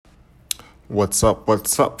What's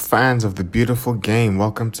up, fans of the beautiful game?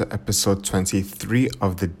 Welcome to episode 23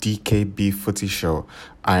 of the DKB Footy Show.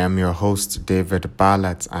 I am your host, David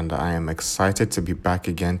Ballat, and I am excited to be back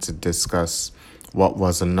again to discuss what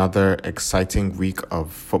was another exciting week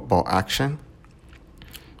of football action.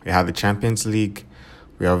 We had the Champions League,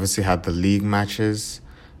 we obviously had the league matches,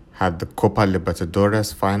 had the Copa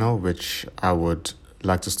Libertadores final, which I would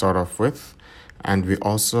like to start off with, and we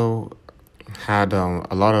also had a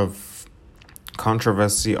lot of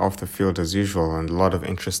controversy off the field as usual and a lot of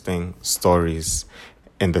interesting stories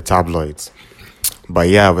in the tabloids. But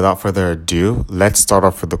yeah, without further ado, let's start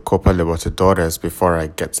off with the Copa Libertadores before I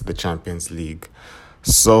get to the Champions League.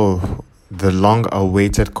 So, the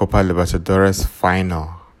long-awaited Copa Libertadores final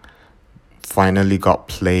finally got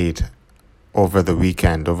played over the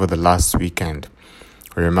last weekend.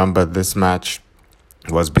 Remember, this match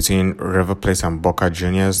was between River Plate and Boca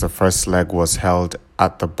Juniors. The first leg was held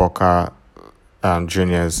at the Boca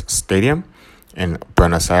Juniors Stadium in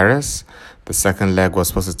Buenos Aires. The second leg was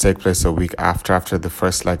supposed to take place a week after the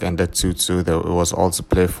first leg ended 2-2. It was all to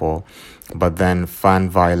play for. But then fan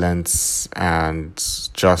violence and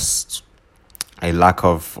just a lack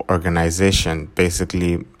of organization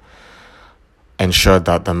basically ensured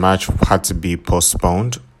that the match had to be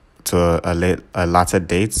postponed to a later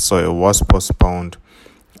date. So it was postponed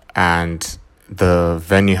and the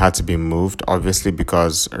venue had to be moved, obviously,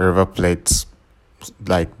 because River Plate,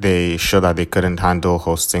 they showed that they couldn't handle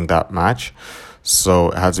hosting that match.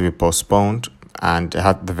 So it had to be postponed and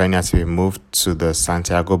the venue had to be moved to the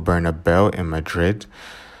Santiago Bernabeu in Madrid.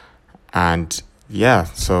 And yeah,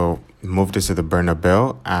 so moved it to the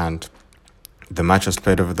Bernabeu and the match was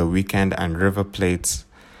played over the weekend and River Plate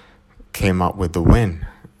came out with the win.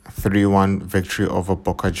 3-1 victory over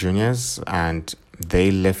Boca Juniors, and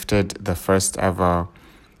they lifted the first ever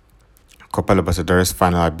Copa Libertadores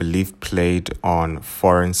final, I believe, played on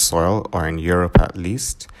foreign soil or in Europe at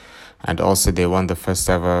least. And also they won the first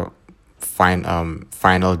ever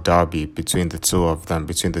final derby between the two of them,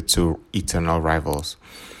 between the two eternal rivals.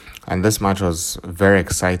 And this match was very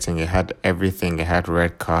exciting. It had everything. It had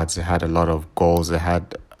red cards. It had a lot of goals. It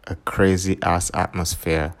had a crazy-ass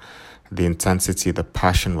atmosphere. The intensity, the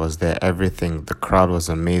passion was there, everything. The crowd was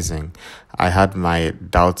amazing. I had my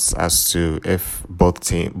doubts as to if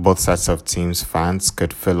both sets of teams' fans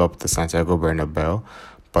could fill up the Santiago Bernabeu,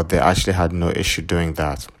 but they actually had no issue doing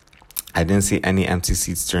that. I didn't see any empty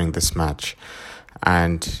seats during this match.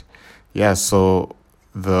 And yeah, so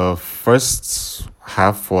the first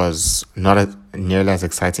half was not nearly as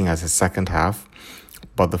exciting as the second half,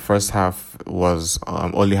 but the first half was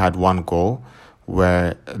only had one goal,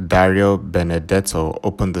 where Dario Benedetto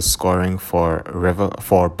opened the scoring for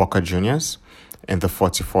Boca Juniors in the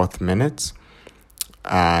 44th minute.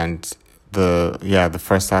 And the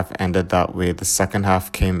first half ended that way. The second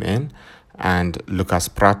half came in and Lucas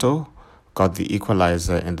Prato got the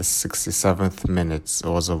equalizer in the 67th minute. It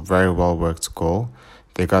was a very well worked goal.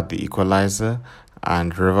 They got the equalizer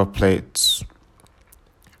and River Plate,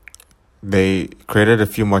 they created a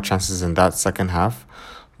few more chances in that second half,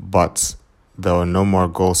 but there were no more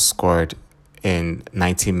goals scored in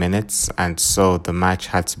 90 minutes, and so the match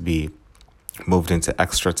had to be moved into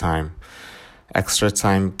extra time. Extra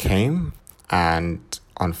time came, and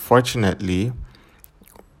unfortunately,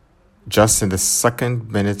 just in the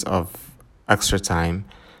second minute of extra time,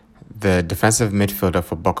 the defensive midfielder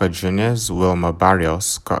for Boca Juniors, Wilmer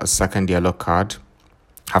Barrios, got a second yellow card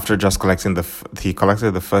after just collected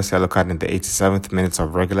the first yellow card in the 87th minute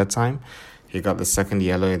of regular time. He got the second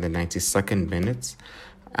yellow in the 92nd minute.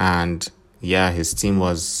 And yeah, his team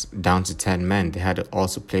was down to 10 men. They had to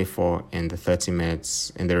also play for in the 30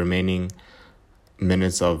 minutes, in the remaining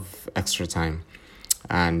minutes of extra time.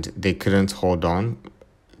 And they couldn't hold on.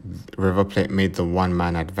 River Plate made the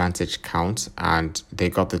one-man advantage count, and they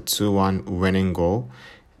got the 2-1 winning goal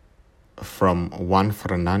from Juan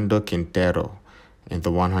Fernando Quintero in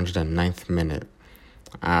the 109th minute.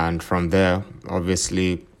 And from there,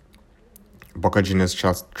 obviously, Boca Juniors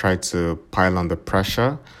tried to pile on the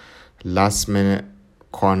pressure. Last minute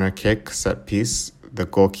corner kick, set piece. The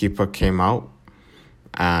goalkeeper came out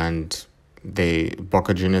and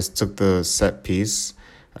Boca Juniors took the set piece.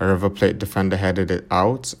 A River Plate defender headed it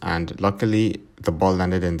out, and luckily the ball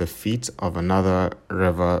landed in the feet of another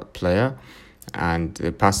River player, and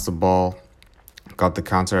they passed the ball, got the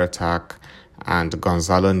counter attack, and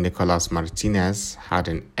Gonzalo Nicolas Martinez had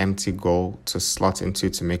an empty goal to slot into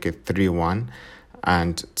to make it 3-1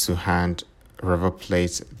 and to hand River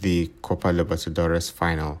Plate the Copa Libertadores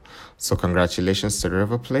final. So congratulations to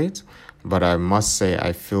River Plate, but I must say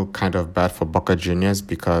I feel kind of bad for Boca Juniors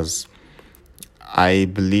because I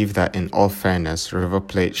believe that in all fairness, River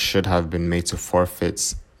Plate should have been made to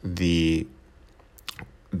forfeit the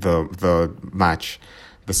the match,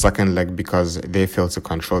 the second leg, because they failed to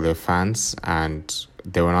control their fans and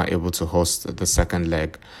they were not able to host the second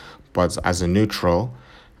leg. But as a neutral,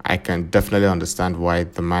 I can definitely understand why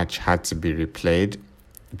the match had to be replayed,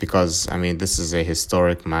 because I mean this is a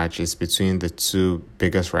historic match. It's between the two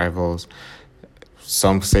biggest rivals.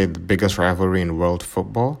 Some say the biggest rivalry in world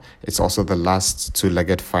football. It's also the last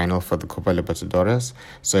two-legged final for the Copa Libertadores.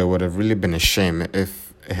 So it would have really been a shame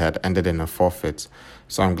if it had ended in a forfeit.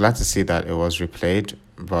 So I'm glad to see that it was replayed,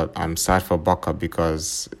 but I'm sad for Boca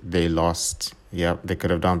because they lost. Yeah, they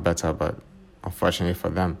could have done better, but unfortunately for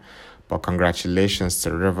them. But congratulations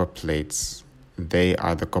to River Plate. They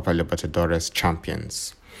are the Copa Libertadores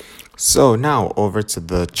champions. So now over to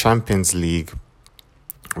the Champions League,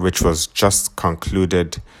 which was just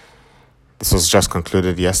concluded. This was just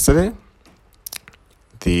concluded yesterday.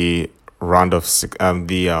 The round of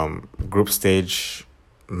group stage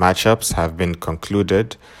matchups have been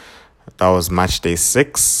concluded. That was match day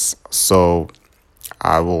 6. So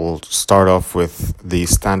I will start off with the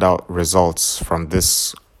standout results from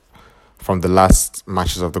the last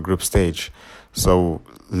matches of the group stage. So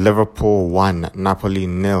Liverpool 1, Napoli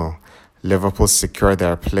 0. Liverpool secured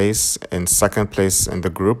their place in second place in the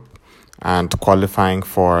group and qualifying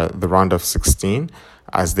for the round of 16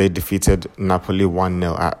 as they defeated Napoli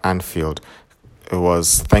 1-0 at Anfield. It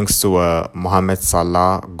was thanks to a Mohamed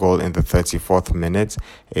Salah goal in the 34th minute,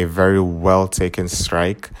 a very well taken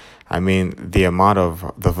strike. I mean, the amount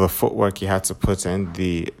of the footwork he had to put in,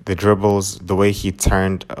 the dribbles, the way he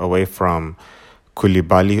turned away from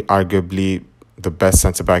Koulibaly, arguably the best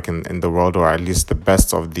centre-back in the world, or at least the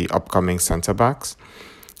best of the upcoming centre-backs.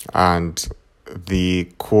 And the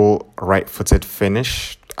cool right-footed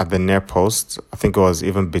finish at the near post, I think it was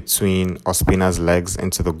even between Ospina's legs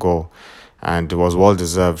into the goal. And it was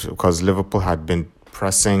well-deserved because Liverpool had been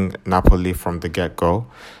pressing Napoli from the get-go.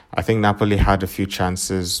 I think Napoli had a few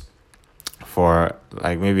chances for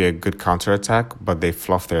like maybe a good counter-attack, but they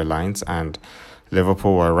fluffed their lines and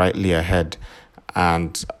Liverpool were rightly ahead.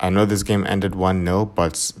 And I know this game ended 1-0,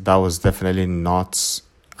 but that was definitely not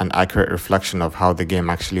an accurate reflection of how the game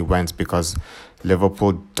actually went because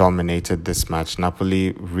Liverpool dominated this match.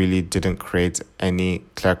 Napoli really didn't create any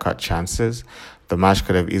clear-cut chances. The match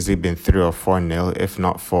could have easily been 3 or 4-0 if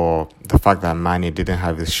not for the fact that Mane didn't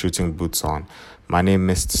have his shooting boots on. Mane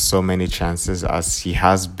missed so many chances as he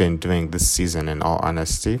has been doing this season, in all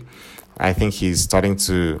honesty. I think he's starting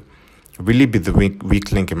to really be the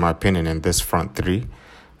weak link, in my opinion, in this front three.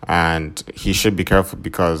 And he should be careful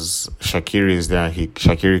because Shaqiri is there.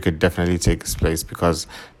 Shaqiri could definitely take his place because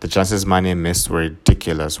the chances Mane missed were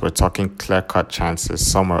ridiculous. We're talking clear-cut chances.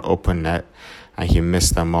 Some were open net and he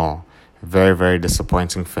missed them all. Very, very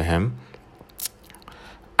disappointing for him.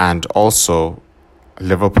 And also,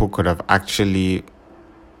 Liverpool could have actually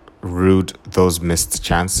ruled those missed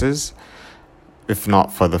chances if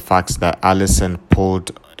not for the fact that Alisson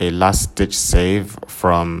pulled a last-ditch save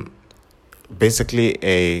from basically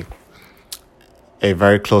a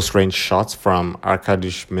very close-range shot from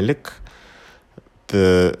Arkadiusz Milik.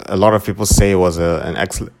 A lot of people say it was an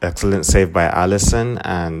excellent save by Alisson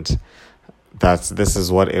and that this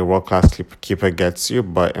is what a world-class keeper gets you.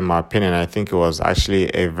 But in my opinion, I think it was actually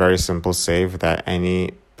a very simple save that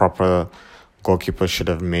any proper goalkeeper should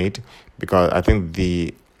have made, because I think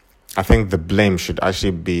the blame should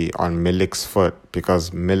actually be on Milik's foot,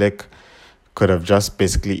 because Milik could have just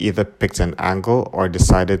basically either picked an angle or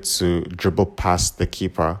decided to dribble past the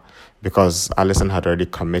keeper, because Alisson had already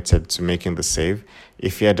committed to making the save.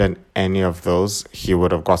 If he had done any of those, he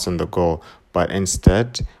would have gotten the goal. But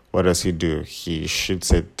instead, what does he do? He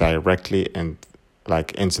shoots it directly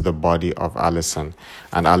into the body of Alisson,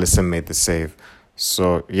 and Alisson made the save.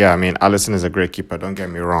 So, yeah, I mean, Alisson is a great keeper, don't get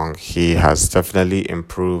me wrong. He has definitely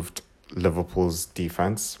improved Liverpool's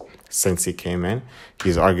defense since he came in.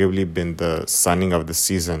 He's arguably been the signing of the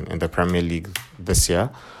season in the Premier League this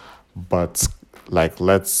year. But,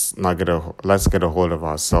 let's get a hold of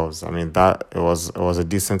ourselves. I mean, it was a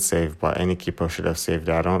decent save, but any keeper should have saved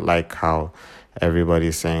it. I don't like how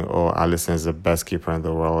everybody's saying, oh, Alisson is the best keeper in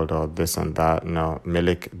the world or this and that. No,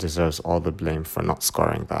 Milik deserves all the blame for not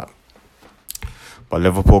scoring that. But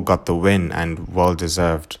Liverpool got the win and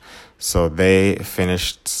well-deserved. So they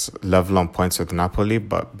finished level on points with Napoli,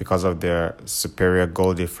 but because of their superior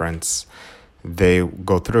goal difference, they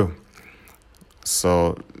go through.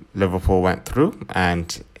 So Liverpool went through,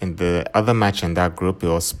 and in the other match in that group, it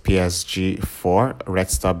was PSG 4, Red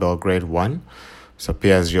Star Belgrade 1. So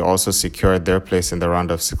PSG also secured their place in the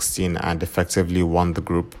round of 16 and effectively won the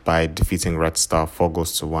group by defeating Red Star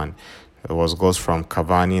 4-1. It was goals from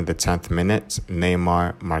Cavani in the 10th minute,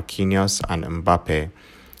 Neymar, Marquinhos, and Mbappe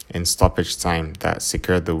in stoppage time that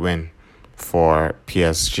secured the win for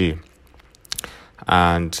PSG.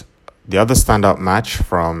 And the other standout match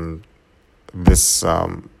from this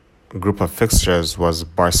group of fixtures was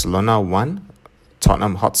Barcelona 1,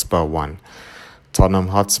 Tottenham Hotspur 1. Tottenham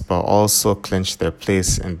Hotspur also clinched their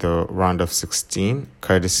place in the round of 16,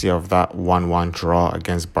 courtesy of that 1-1 draw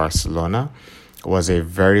against Barcelona. It was a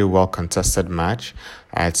very well contested match.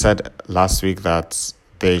 I had said last week that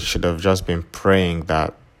they should have just been praying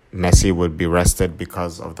that Messi would be rested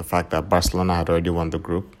because of the fact that Barcelona had already won the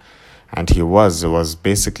group. And he was. It was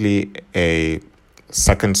basically a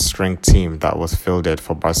second string team that was fielded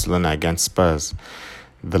for Barcelona against Spurs.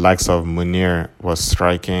 The likes of Munir was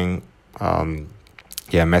striking.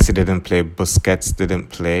 Messi didn't play, Busquets didn't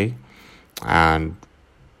play, and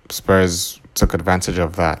Spurs took advantage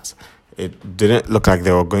of that. It didn't look like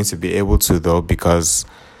they were going to be able to, though, because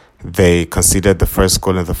they conceded the first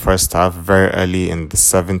goal in the first half very early in the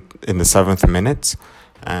seventh minute,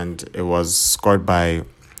 and it was scored by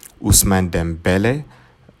Ousmane Dembele,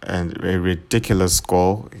 and a ridiculous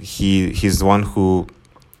goal. He's the one who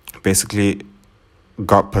basically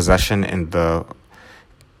got possession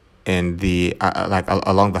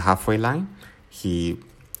along the halfway line. He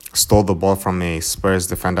stole the ball from a Spurs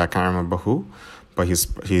defender, I can't remember who, but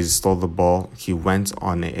he stole the ball. He went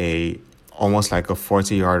on almost like a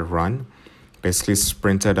 40-yard run, basically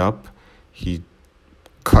sprinted up. He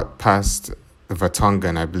cut past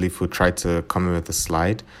Vertonghen, I believe, who tried to come in with a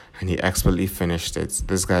slide, and he expertly finished it.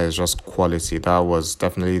 This guy is just quality. That was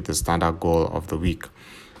definitely the standout goal of the week.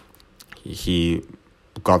 He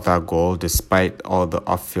got that goal despite all the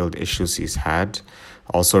off-field issues he's had.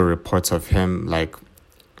 Also reports of him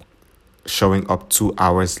showing up 2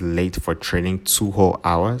 hours late for training, 2 whole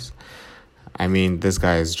hours. I mean, this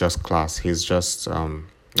guy is just class. He's just I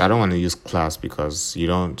don't want to use class because you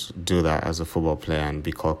don't do that as a football player and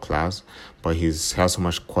be called class, but he has so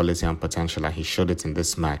much quality and potential, and he showed it in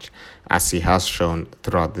this match, as he has shown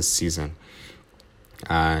throughout this season.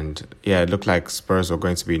 And yeah, it looked like Spurs were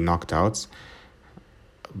going to be knocked out,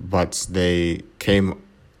 but they came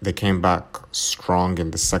back strong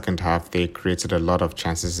in the second half. They created a lot of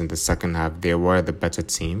chances in the second half. They were the better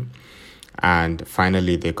team. And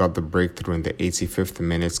finally, they got the breakthrough in the 85th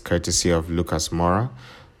minute, courtesy of Lucas Moura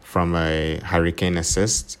from a Harry Kane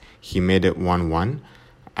assist. He made it 1-1,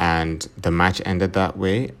 and the match ended that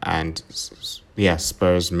way. And yeah,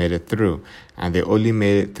 Spurs made it through. And they only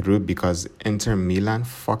made it through because Inter Milan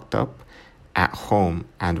fucked up at home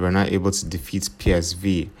and were not able to defeat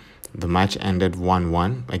PSV. The match ended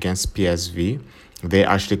 1-1 against PSV. They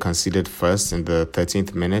actually conceded first in the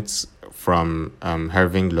 13th minute from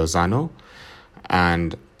Herving Lozano,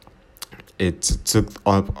 and it took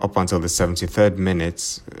up until the 73rd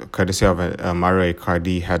minute, courtesy of a Mario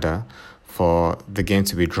Icardi header, for the game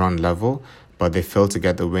to be drawn level, but they failed to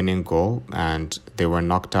get the winning goal and they were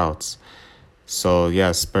knocked out. So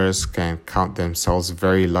yeah, Spurs can count themselves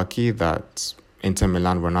very lucky that Inter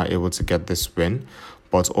Milan were not able to get this win.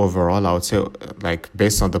 But overall, I would say,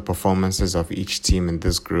 based on the performances of each team in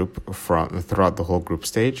this group throughout the whole group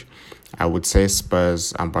stage, I would say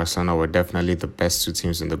Spurs and Barcelona were definitely the best two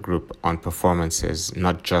teams in the group on performances,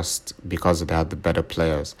 not just because they had the better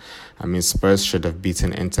players. I mean, Spurs should have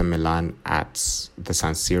beaten Inter Milan at the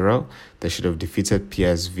San Siro. They should have defeated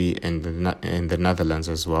PSV in the Netherlands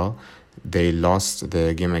as well. They lost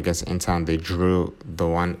the game against Inter and they drew the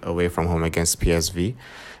one away from home against PSV.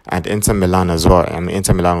 And Inter Milan as well. I mean,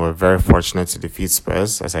 Inter Milan were very fortunate to defeat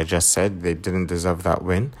Spurs. As I just said, they didn't deserve that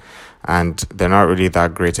win. And they're not really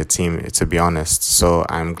that great a team, to be honest. So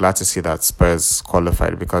I'm glad to see that Spurs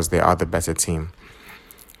qualified because they are the better team.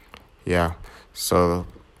 Yeah. So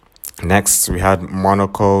next we had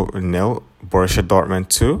Monaco 0, Borussia Dortmund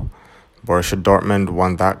 2. Borussia Dortmund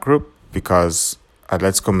won that group because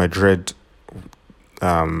Atletico Madrid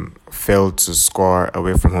failed to score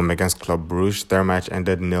away from home against Club Brugge. Their match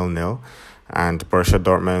ended 0-0, and Borussia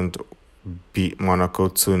Dortmund beat Monaco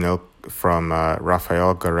 2-0 from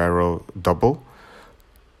Rafael Guerrero double.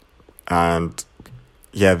 And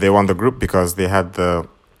yeah, they won the group because they had they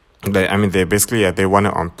won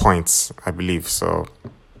it on points, I believe. So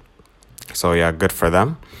yeah, good for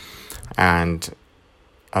them. And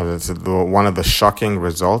one of the shocking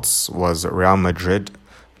results was Real Madrid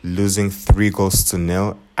losing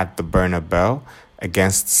 3-0 at the Bernabeu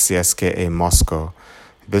against CSKA Moscow.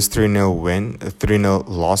 This 3-0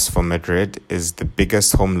 loss for Madrid is the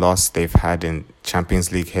biggest home loss they've had in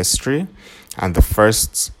Champions League history. and the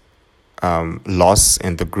first loss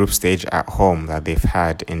in the group stage at home that they've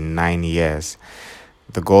had in 9 years.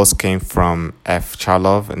 The goals came from F.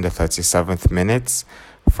 Chalov in the 37th minute,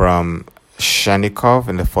 from Shenikov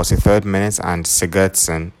in the 43rd minute, and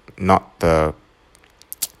Sigurdsson,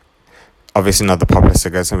 obviously not the popular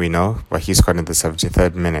Sigurdsson we know, but he scored in the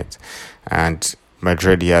 73rd minute. And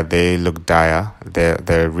Madrid, yeah, they look dire.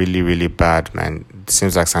 They're really, really bad, man. It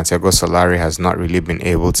seems like Santiago Solari has not really been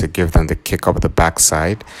able to give them the kick up the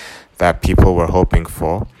backside that people were hoping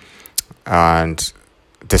for. And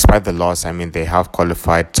despite the loss, I mean, they have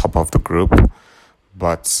qualified top of the group,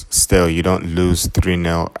 but still, you don't lose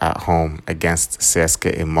 3-0 at home against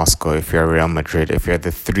CSKA in Moscow if you're Real Madrid. If you're the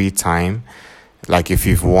if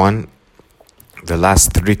you've won the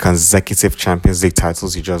last 3 consecutive Champions League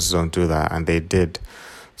titles, you just don't do that, and they did.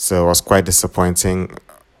 So it was quite disappointing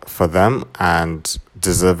for them, and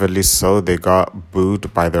deservedly so. They got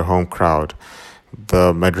booed by their home crowd.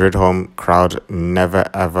 The Madrid home crowd never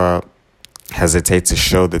ever hesitate to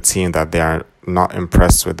show the team that they are not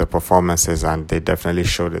impressed with the performances, and they definitely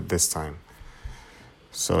showed it this time.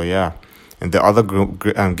 So yeah, in the other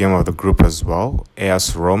game of the group as well,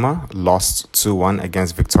 AS Roma lost 2-1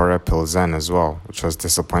 against Victoria Pilsen as well, which was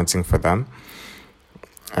disappointing for them.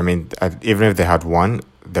 I mean, even if they had won,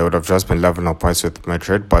 they would have just been level on points with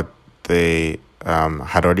Madrid, but they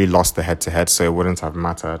had already lost the head-to-head, so it wouldn't have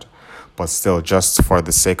mattered. But still, just for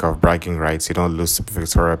the sake of bragging rights, you don't lose to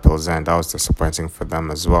Victoria Pilsen. That was disappointing for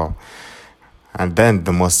them as well. And then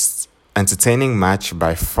the most entertaining match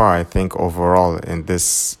by far, I think, overall in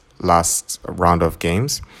this last round of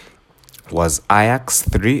games was Ajax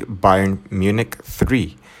 3, Bayern Munich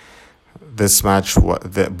 3. This match,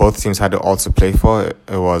 both teams had it all to play for. It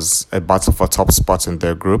was a battle for top spot in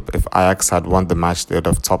their group. If Ajax had won the match, they would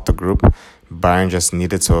have topped the group. Bayern just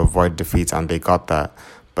needed to avoid defeat, and they got that.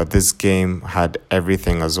 But this game had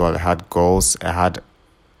everything as well. It had goals, it had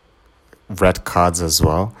red cards as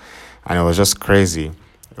well, and it was just crazy.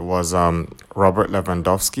 It was Robert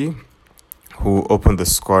Lewandowski who opened the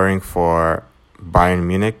scoring for Bayern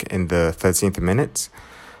Munich in the 13th minute,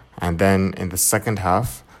 and then in the second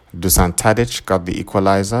half, Dusan Tadic got the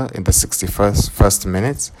equalizer in the 61st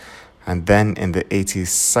minute, and then in the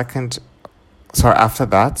 82nd. After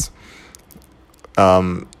that,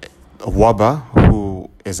 Waba, who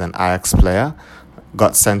is an Ajax player,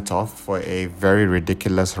 got sent off for a very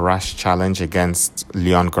ridiculous rash challenge against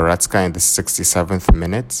Leon Goretzka in the 67th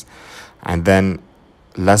minute. And then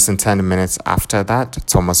less than 10 minutes after that,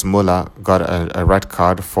 Thomas Muller got a red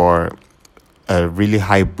card for a really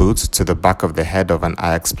high boot to the back of the head of an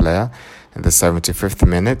Ajax player in the 75th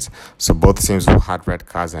minute. So both teams had red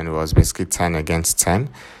cards, and it was basically 10 against 10.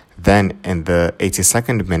 Then in the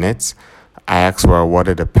 82nd minute, Ajax were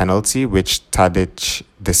awarded a penalty, which Tadic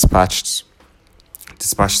dispatched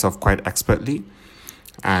off quite expertly.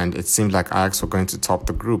 And it seemed like Ajax were going to top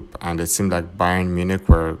the group, and it seemed like Bayern Munich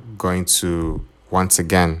were going to once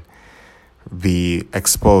again be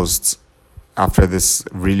exposed after this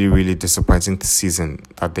really, really disappointing season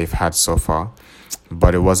that they've had so far.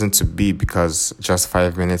 But it wasn't to be, because just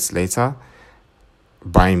 5 minutes later,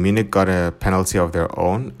 Bayern Munich got a penalty of their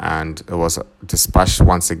own, and it was dispatched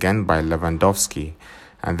once again by Lewandowski.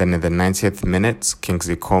 And then in the 90th minute,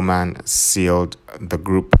 Kingsley Coman sealed the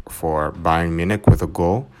group for Bayern Munich with a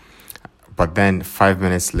goal. But then 5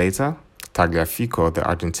 minutes later, Tagliafico, the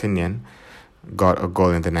Argentinian, got a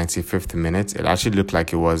goal in the 95th minute. It actually looked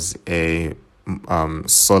like it was a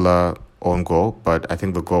Sola own goal, but I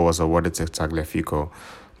think the goal was awarded to Tagliafico.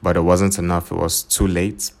 But it wasn't enough. It was too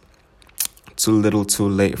late. Too little, too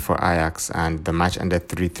late for Ajax, and the match ended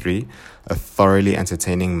 3-3, a thoroughly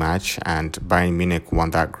entertaining match, and Bayern Munich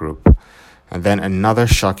won that group. And then another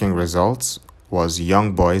shocking result was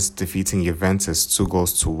Young Boys defeating Juventus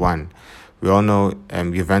 2-1. We all know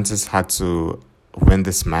Juventus had to win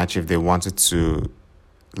this match if they wanted to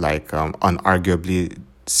unarguably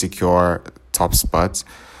secure top spot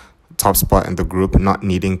in the group, not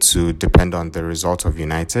needing to depend on the result of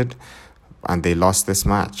United. And they lost this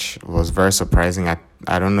match. It was very surprising. I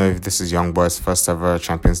don't know if this is Young Boys' first ever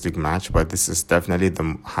Champions League match, but this is definitely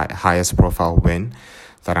the highest profile win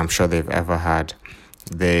that I'm sure they've ever had.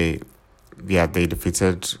 They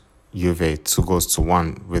defeated Juve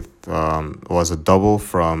 2-1 with it was a double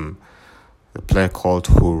from the player called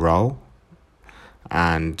Hurao,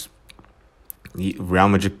 and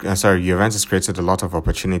Juventus created a lot of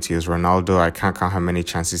opportunities. Ronaldo, I can't count how many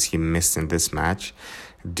chances he missed in this match.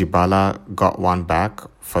 Dybala got one back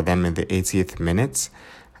for them in the 80th minute,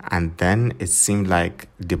 and then it seemed like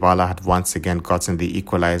Dybala had once again gotten the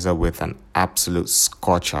equalizer with an absolute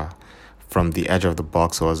scorcher from the edge of the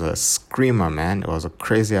box. It was a screamer, man. It was a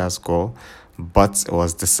crazy ass goal, but it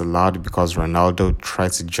was disallowed because Ronaldo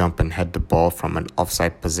tried to jump and head the ball from an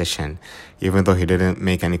offside position, even though he didn't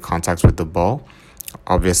make any contact with the ball.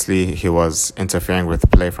 Obviously, he was interfering with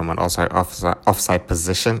play from an offside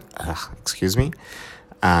position. Excuse me,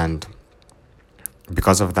 and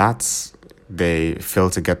because of that, they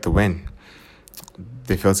failed to get the win.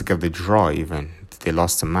 They failed to get the draw. Even they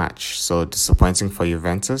lost the match. So disappointing for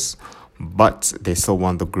Juventus, but they still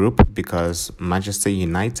won the group because Manchester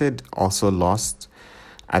United also lost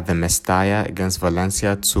at the Mestalla against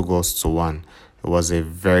Valencia 2-1. It was a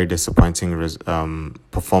very disappointing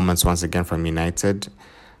performance once again from United.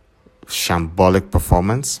 Shambolic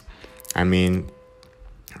performance. I mean,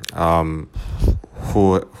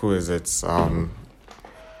 who is it?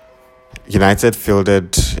 United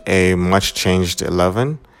fielded a much changed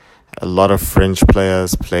 11. A lot of fringe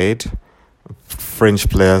players played. Fringe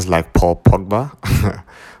players like Paul Pogba.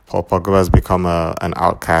 Paul Pogba has become an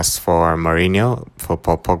outcast for Mourinho. For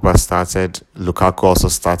Paul Pogba started. Lukaku also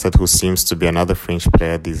started, who seems to be another fringe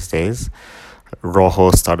player these days.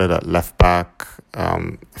 Rojo started at left back.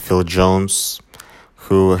 Phil Jones,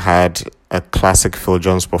 who had a classic Phil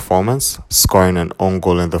Jones performance, scoring an own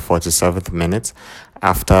goal in the 47th minute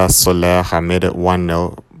after Soler had made it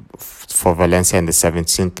 1-0 for Valencia in the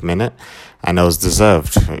 17th minute. And it was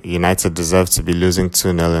deserved. United deserved to be losing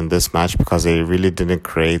 2-0 in this match because they really didn't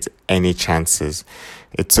create any chances.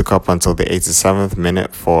 It took up until the 87th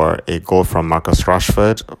minute for a goal from Marcus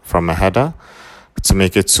Rashford from a header to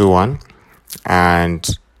make it 2-1.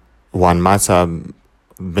 And Juan Mata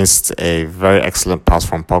missed a very excellent pass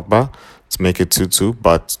from Pogba to make it 2-2,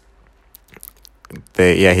 but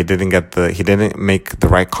he didn't make the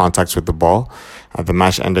right contact with the ball. The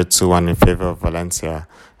match ended 2-1 in favor of Valencia.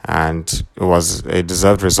 And it was a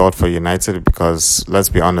deserved result for United because, let's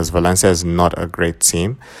be honest, Valencia is not a great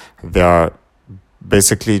team. They are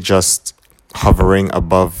basically just hovering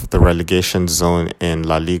above the relegation zone in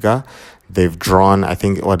La Liga. They've drawn, I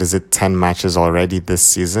think, 10 matches already this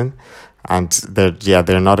season. And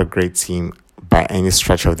they're not a great team by any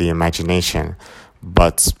stretch of the imagination.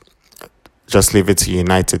 But just leave it to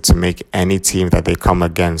United to make any team that they come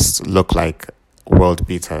against look like world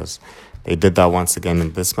beaters. They did that once again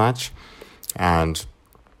in this match. And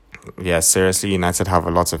seriously, United have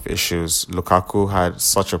a lot of issues. Lukaku had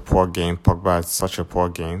such a poor game. Pogba had such a poor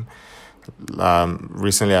game.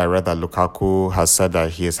 Recently, I read that Lukaku has said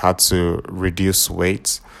that he has had to reduce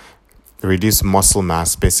muscle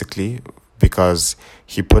mass, basically, because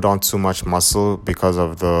he put on too much muscle because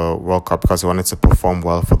of the World Cup, because he wanted to perform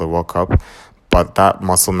well for the World Cup. But that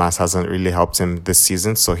muscle mass hasn't really helped him this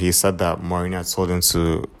season. So he said that Mourinho told him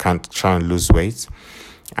to try and lose weight.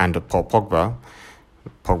 And Paul Pogba,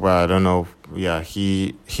 I don't know. Yeah,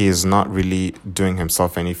 he is not really doing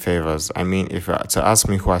himself any favors. I mean, if to ask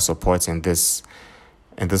me who I support in this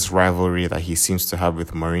rivalry that he seems to have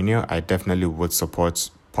with Mourinho, I definitely would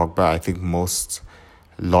support Pogba. I think most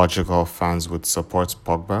logical fans would support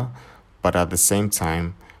Pogba. But at the same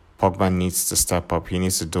time, Pogba needs to step up. He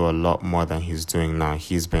needs to do a lot more than he's doing now.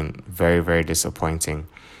 He's been very, very disappointing.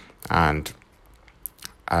 And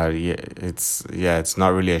it's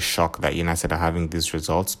not really a shock that United are having these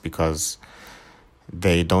results because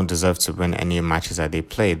they don't deserve to win any matches that they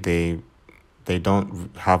play. They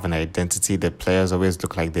don't have an identity. The players always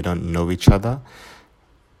look like they don't know each other.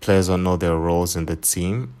 Players don't know their roles in the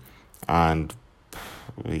team, and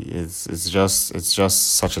it's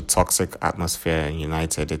just such a toxic atmosphere in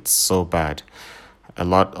United. It's so bad. A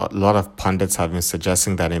lot of pundits have been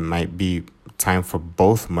suggesting that it might be time for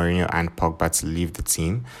both Mourinho and Pogba to leave the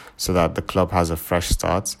team so that the club has a fresh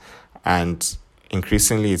start. And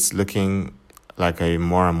increasingly, it's looking like a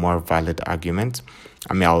more and more valid argument.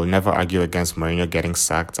 I mean, I'll never argue against Mourinho getting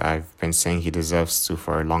sacked. I've been saying he deserves to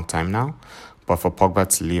for a long time now. But for Pogba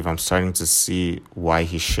to leave, I'm starting to see why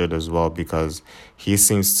he should as well, because he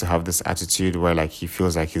seems to have this attitude where he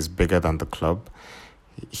feels like he's bigger than the club.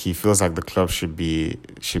 He feels like the club should be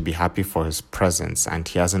happy for his presence, and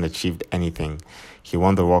he hasn't achieved anything. He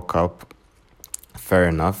won the World Cup, fair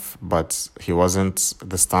enough, but he wasn't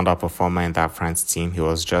the standout performer in that France team. He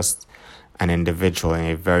was just an individual in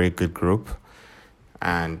a very good group.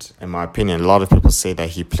 And in my opinion, a lot of people say that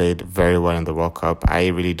he played very well in the World Cup. I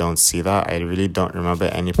really don't see that. I really don't remember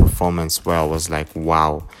any performance where I was like,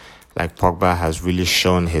 wow, Pogba has really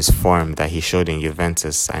shown his form that he showed in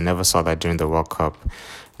Juventus. I never saw that during the World Cup.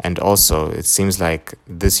 And also, it seems like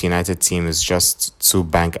this United team is just too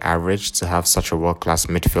bank average to have such a world-class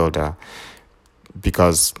midfielder,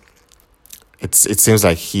 because it seems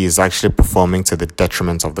like he is actually performing to the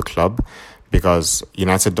detriment of the club, because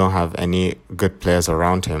United don't have any good players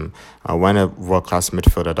around him. When a world-class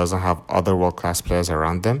midfielder doesn't have other world-class players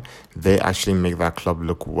around them, they actually make that club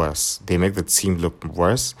look worse. They make the team look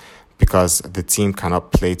worse because the team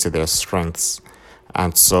cannot play to their strengths.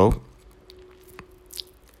 And so,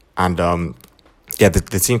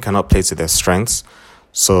 the team cannot play to their strengths.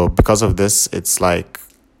 So because of this, it's like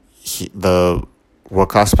the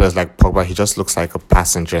world-class players like Pogba, he just looks like a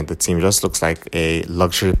passenger in the team. He just looks like a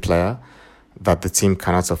luxury player that the team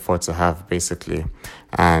cannot afford to have, basically.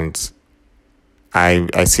 And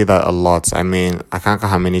I see that a lot. I mean, I can't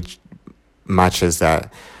count how many matches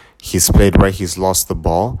that he's played where he's lost the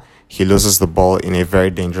ball. He loses the ball in a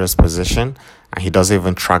very dangerous position, and he doesn't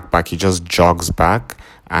even track back. He just jogs back,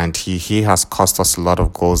 and he has cost us a lot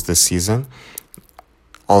of goals this season.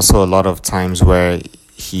 Also, a lot of times where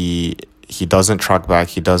he doesn't track back,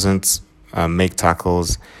 he doesn't make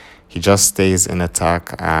tackles, he just stays in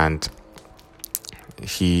attack, and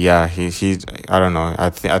he I don't know. I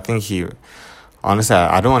think he, honestly,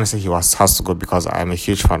 I don't want to say has to go, because I'm a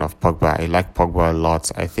huge fan of Pogba. I like Pogba a lot.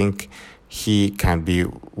 I think he can be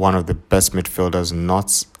one of the best midfielders,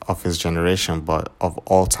 not of his generation, but of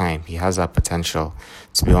all time. He has that potential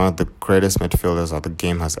to be one of the greatest midfielders that the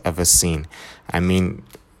game has ever seen. I mean,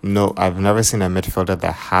 no, I've never seen a midfielder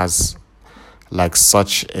that has like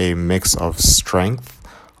such a mix of strength,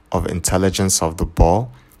 of intelligence of the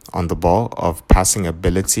ball, on the ball, of passing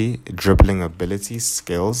ability, dribbling ability,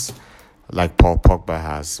 skills, like Paul Pogba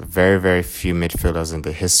has. Very, very few midfielders in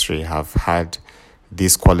the history have had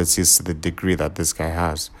these qualities to the degree that this guy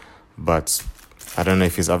has. But I don't know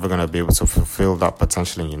if he's ever going to be able to fulfill that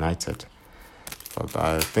potential in United. But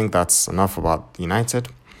I think that's enough about United.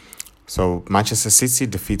 So Manchester City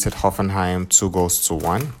defeated Hoffenheim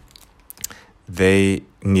 2-1. They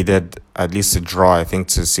needed at least a draw, I think,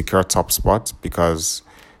 to secure top spot, because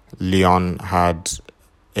Lyon had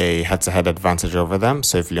a head-to-head advantage over them.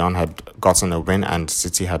 So if Lyon had gotten a win and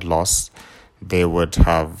City had lost, they would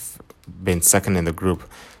have been second in the group.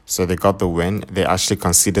 So they got the win. They actually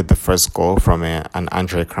conceded the first goal from an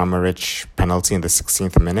Andrej Kramaric penalty in the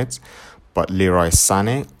 16th minute. But Leroy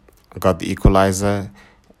Sané got the equalizer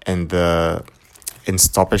in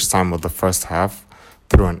stoppage time of the first half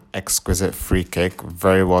through an exquisite free kick,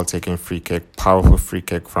 very well taken free kick, powerful free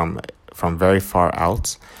kick from very far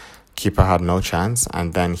out. Keeper had no chance,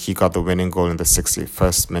 and then he got the winning goal in the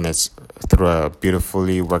 61st minute through a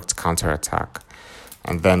beautifully worked counter-attack.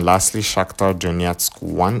 And then lastly, Shakhtar Donetsk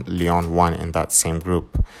won, Lyon won in that same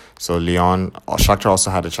group. So Shakhtar also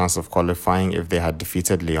had a chance of qualifying if they had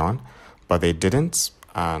defeated Lyon, but they didn't.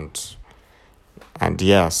 And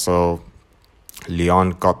yeah, so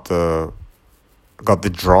Lyon got the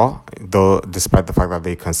draw, though, despite the fact that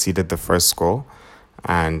they conceded the first goal,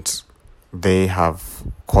 and they have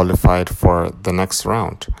qualified for the next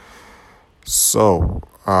round. So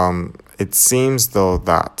it seems, though,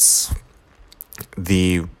 that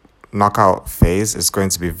the knockout phase is going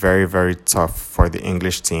to be very, very tough for the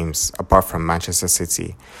English teams, apart from Manchester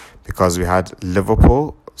City, because we had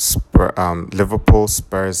Liverpool,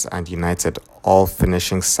 Spurs, and United all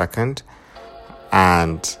finishing second,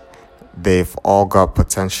 and they've all got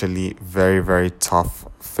potentially very, very tough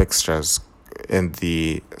fixtures in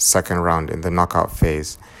the second round, in the knockout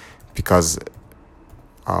phase. Because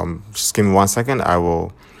just give me 1 second, I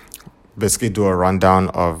will basically do a rundown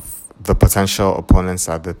of the potential opponents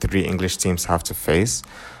that the three English teams have to face.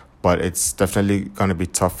 But it's definitely going to be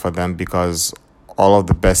tough for them, because all of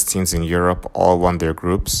the best teams in Europe all won their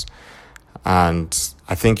groups. And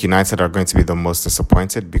I think United are going to be the most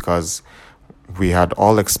disappointed, because we had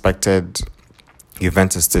all expected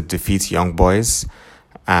Juventus to defeat Young Boys,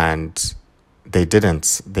 and they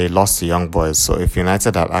didn't. They lost to Young Boys. So if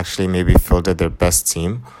United had actually maybe fielded their best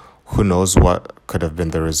team, who knows what could have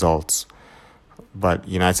been the results. But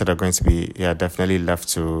United are going to be definitely left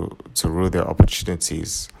to rue their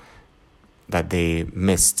opportunities that they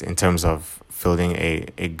missed in terms of fielding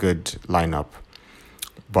a good lineup.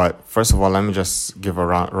 But first of all, let me just give a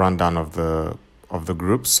rundown of the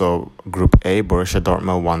group. So Group A, Borussia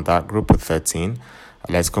Dortmund won that group with 13.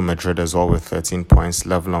 Atletico Madrid as well with 13 points.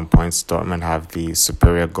 Level on points, Dortmund have the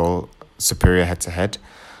superior head-to-head.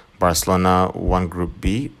 Barcelona won Group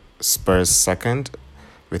B. Spurs second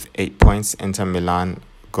with 8 points. Inter Milan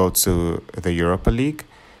go to the Europa League.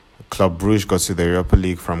 Club Brugge goes to the Europa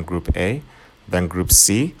League from Group A. Then Group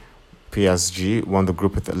C, PSG won the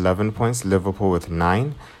group with 11 points. Liverpool with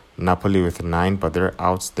 9. Napoli with 9, but they're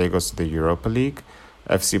out. They go to the Europa League.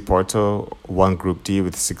 FC Porto won Group D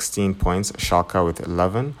with 16 points. Schalke with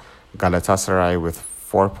 11. Galatasaray with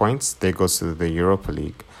 4 points. They go to the Europa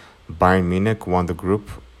League. Bayern Munich won the group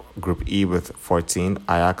Group E with 14.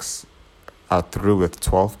 Ajax are through with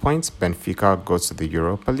 12 points. Benfica goes to the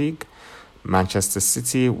Europa League. Manchester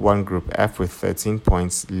City won Group F with 13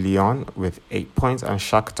 points. Lyon with 8 points. And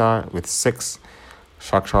Shakhtar with 6.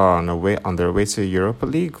 Shakhtar are on their way to the Europa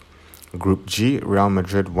League. Group G, Real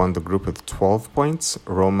Madrid won the group with 12 points.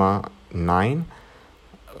 Roma 9.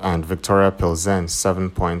 And Victoria Pilsen 7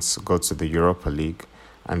 points go to the Europa League.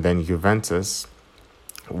 And then Juventus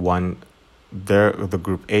won the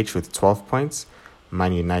Group H with 12 points.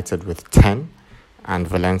 Man United with 10. And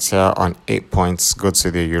Valencia on 8 points go to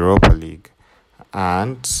the Europa League.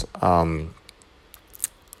 And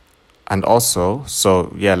also,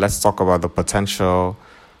 so yeah, let's talk about the potential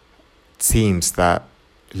teams that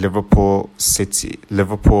Liverpool, Spurs,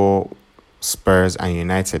 and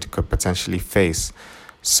United could potentially face.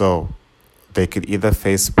 So they could either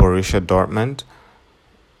face Borussia Dortmund,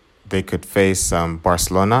 they could face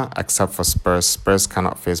Barcelona, except for Spurs. Spurs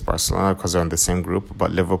cannot face Barcelona because they're in the same group,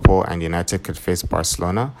 but Liverpool and United could face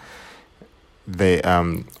Barcelona. They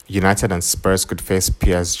United and Spurs could face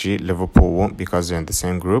PSG. Liverpool won't because they're in the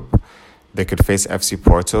same group. They could face FC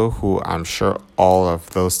Porto, who I'm sure all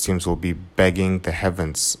of those teams will be begging the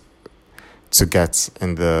heavens to get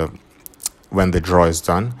when the draw is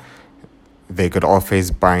done. They could all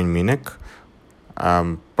face Bayern Munich.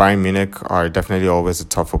 Bayern Munich are definitely always a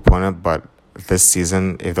tough opponent, but this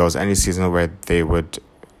season, if there was any season where they would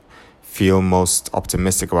feel most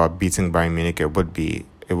optimistic about beating Bayern Munich, it would be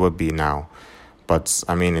now. But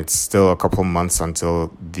I mean, it's still a couple months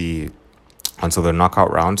until the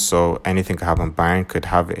knockout round, so anything could happen. Bayern could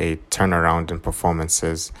have a turnaround in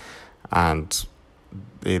performances, and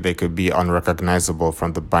they could be unrecognizable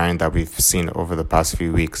from the Bayern that we've seen over the past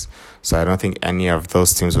few weeks. So I don't think any of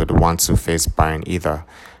those teams would want to face Bayern either.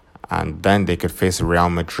 And then they could face Real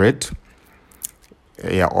Madrid.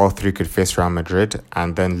 Yeah, all three could face Real Madrid.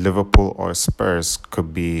 And then Liverpool or Spurs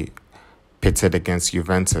could be pitted against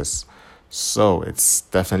Juventus. So it's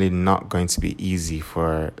definitely not going to be easy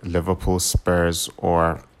for Liverpool, Spurs,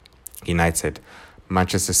 or United.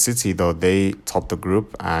 Manchester City, though, they top the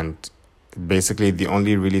group, and basically the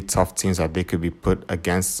only really tough teams that they could be put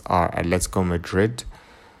against are Atletico Madrid,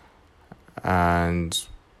 and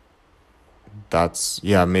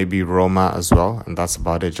maybe Roma as well, and that's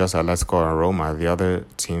about it. Just Atletico and Roma. The other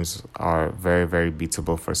teams are very, very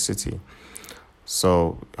beatable for City.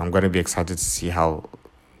 So I'm going to be excited to see how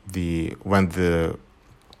when the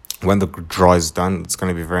draw is done. It's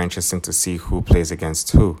going to be very interesting to see who plays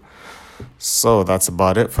against who. So that's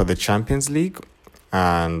about it for the Champions League.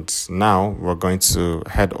 And now we're going to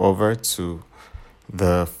head over to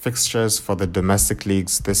the fixtures for the domestic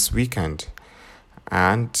leagues this weekend.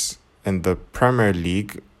 And in the Premier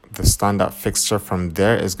League, the standout fixture from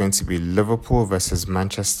there is going to be Liverpool versus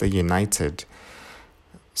Manchester United.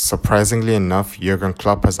 Surprisingly enough, Jurgen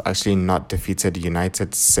Klopp has actually not defeated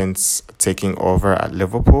United since taking over at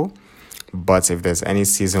Liverpool. But if there's any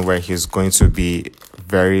season where he's going to be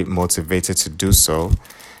very motivated to do so,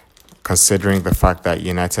 considering the fact that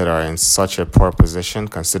United are in such a poor position,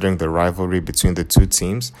 considering the rivalry between the two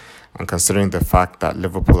teams, and considering the fact that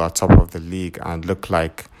Liverpool are top of the league and look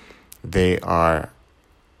like they are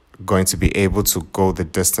going to be able to go the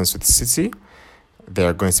distance with City, they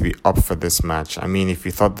are going to be up for this match. I mean, if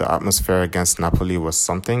you thought the atmosphere against Napoli was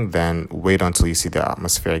something, then wait until you see the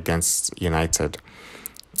atmosphere against United.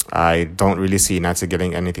 I don't really see United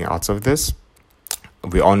getting anything out of this.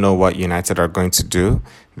 We all know what United are going to do.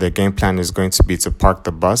 Their game plan is going to be to park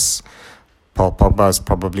the bus. Paul Pogba is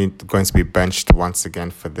probably going to be benched once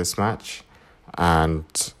again for this match.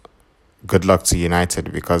 And good luck to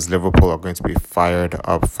United, because Liverpool are going to be fired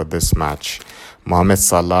up for this match. Mohamed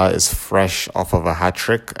Salah is fresh off of a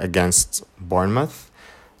hat-trick against Bournemouth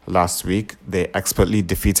last week. They expertly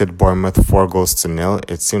defeated Bournemouth 4-0.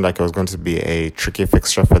 It seemed like it was going to be a tricky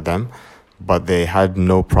fixture for them, but they had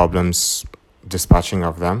no problems dispatching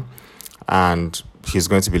of them. And he's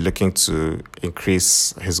going to be looking to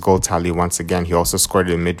increase his goal tally once again. He also scored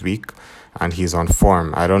in midweek, and he's on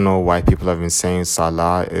form. I don't know why people have been saying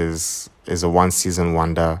Salah is a one-season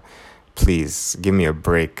wonder. Please give me a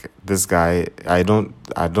break. This guy, I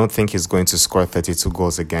don't think he's going to score 32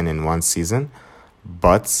 goals again in one season.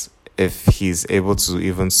 But if he's able to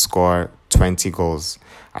even score 20 goals,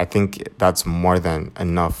 I think that's more than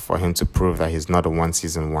enough for him to prove that he's not a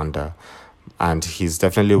one-season wonder. And he's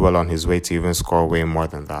definitely well on his way to even score way more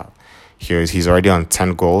than that. He's already on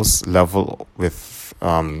 10 goals, level with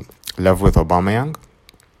Aubameyang,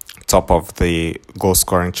 top of the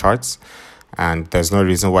goal-scoring charts. And there's no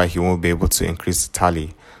reason why he won't be able to increase the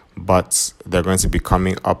tally. But they're going to be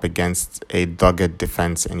coming up against a dogged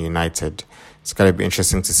defense in United. It's going to be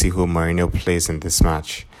interesting to see who Mourinho plays in this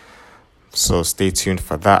match. So stay tuned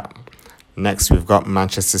for that. Next, we've got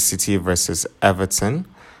Manchester City versus Everton.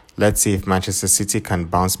 Let's see if Manchester City can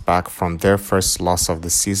bounce back from their first loss of the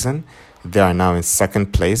season. They are now in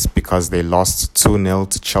second place because they lost 2-0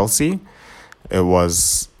 to Chelsea. It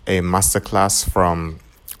was a masterclass from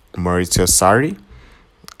Maurizio Sarri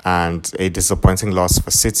and a disappointing loss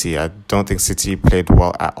for City. I don't think City played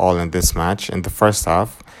well at all in this match. In the first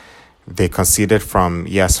half, they conceded from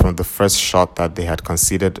the first shot that they had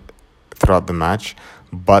conceded throughout the match,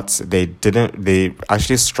 but they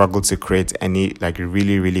actually struggled to create any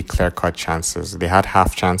really, really clear-cut chances. They had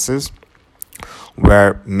half chances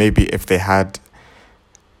where maybe if they had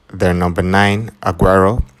their number 9,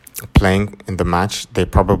 Aguero, playing in the match, they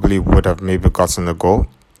probably would have maybe gotten a goal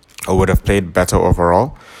or would have played better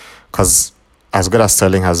overall. Because as good as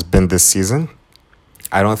Sterling has been this season,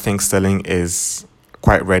 I don't think Sterling is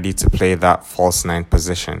quite ready to play that false 9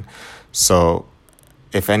 position. So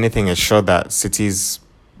if anything, it showed that City's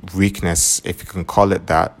weakness, if you can call it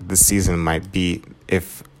that, this season might be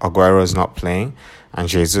if Aguero is not playing and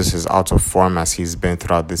Jesus is out of form as he's been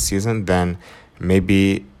throughout this season, then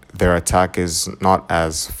maybe their attack is not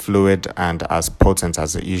as fluid and as potent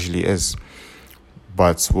as it usually is.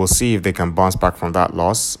 But we'll see if they can bounce back from that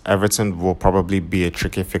loss. Everton will probably be a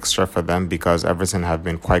tricky fixture for them because Everton have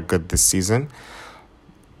been quite good this season.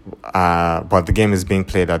 But the game is being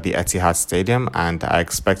played at the Etihad Stadium, and I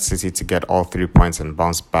expect City to get all 3 points and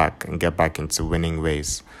bounce back and get back into winning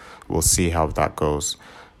ways. We'll see how that goes.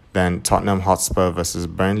 Then Tottenham Hotspur versus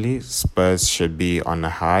Burnley. Spurs should be on a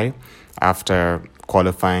high after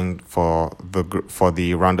qualifying for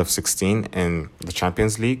the round of 16 in the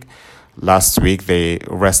Champions League. Last week, they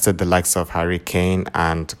rested the likes of Harry Kane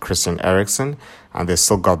and Christian Eriksen, and they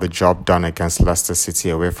still got the job done against Leicester City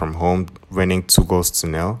away from home, winning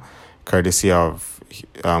 2-0, courtesy of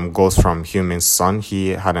goals from Heung-min Son. He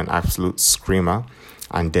had an absolute screamer,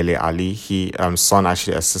 and Dele Alli. Son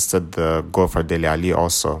actually assisted the goal for Dele Alli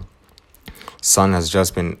also. Son has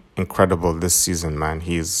just been incredible this season, man.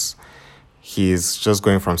 He's just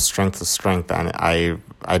going from strength to strength, and I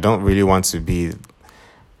don't really want to be.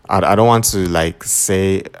 I don't want to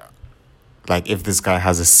say if this guy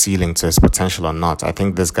has a ceiling to his potential or not. I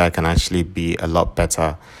think this guy can actually be a lot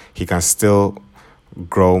better. He can still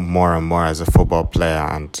grow more and more as a football player,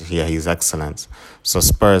 and he's excellent. So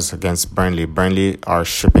Spurs against Burnley. Burnley are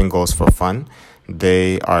shipping goals for fun.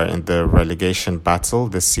 They are in the relegation battle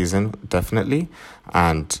this season, definitely,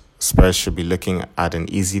 and Spurs should be looking at an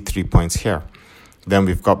easy 3 points here. Then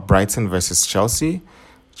we've got Brighton versus Chelsea.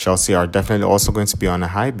 Chelsea are definitely also going to be on a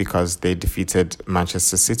high because they defeated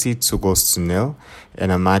Manchester City 2-0 in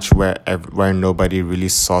a match where nobody really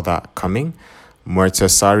saw that coming. Maurizio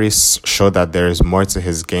Sarri showed that there is more to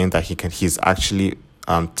his game, that he's actually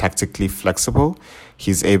tactically flexible.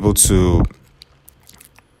 He's able to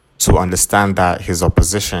understand that his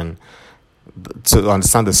opposition, to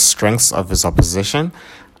understand the strengths of his opposition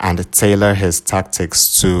and tailor his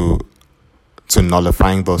tactics to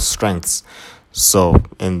nullifying those strengths. So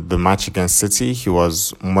in the match against City, he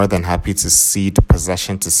was more than happy to cede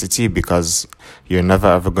possession to City because you're never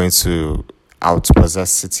ever going to outpossess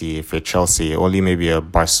City if you're Chelsea. Only maybe a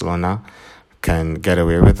Barcelona can get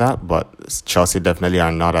away with that, but Chelsea definitely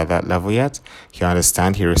are not at that level yet. He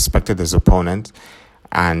respected his opponent,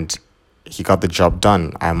 and he got the job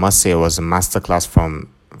done. I must say it was a masterclass from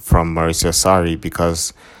Maurizio Sarri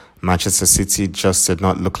because Manchester City just did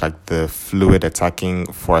not look like the fluid attacking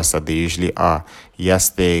force that they usually are.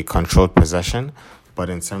 Yes, they controlled possession,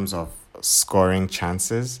 but in terms of scoring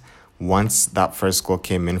chances, once that first goal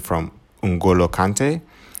came in from N'Golo Kante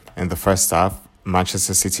in the first half,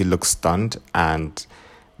 Manchester City looked stunned and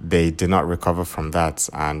they did not recover from that.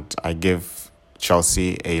 And I give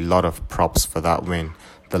Chelsea a lot of props for that win.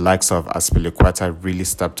 The likes of Azpilicueta really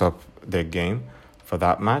stepped up their game for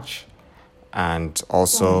that match. And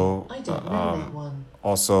also,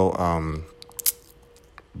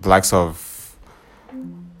 the likes of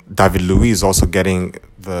David Luiz also getting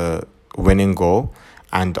the winning goal,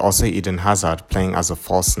 and also Eden Hazard playing as a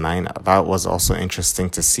false 9. That was also interesting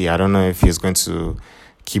to see. I don't know if he's going to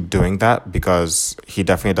keep doing that because he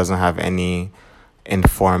definitely doesn't have any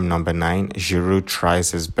informed number 9. Giroud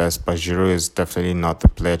tries his best, but Giroud is definitely not the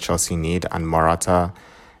player Chelsea need, and Morata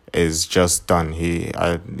is just done.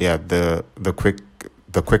 The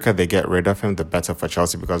quicker they get rid of him, the better for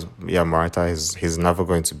Chelsea because Morata he's never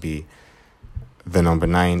going to be the number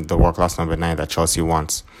 9, the world-class number 9 that Chelsea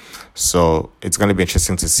wants. So it's going to be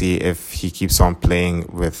interesting to see if he keeps on playing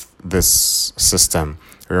with this system.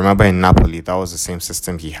 Remember in Napoli, that was the same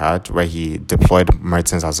system he had where he deployed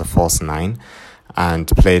Mertens as a false nine and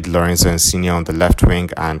played Lorenzo Insigne on the left wing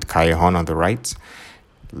and Callejon on the right.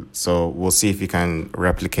 So we'll see if he can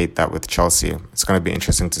replicate that with Chelsea. It's going to be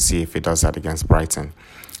interesting to see if he does that against Brighton.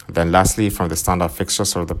 Then lastly, from the standout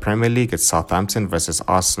fixtures of the Premier League, it's Southampton versus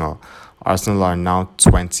Arsenal. Arsenal are now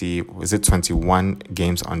 21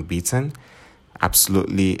 games unbeaten.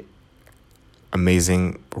 Absolutely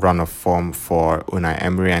amazing run of form for Unai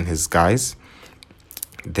Emery and his guys.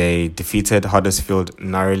 They defeated Huddersfield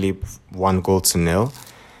narrowly 1-0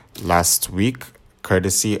 last week,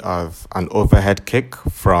 courtesy of an overhead kick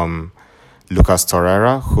from Lucas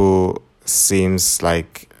Torreira, who seems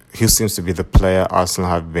to be the player Arsenal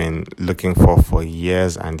have been looking for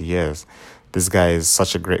years and years. This guy is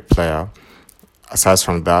such a great player. Aside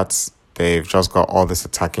from that, they've just got all this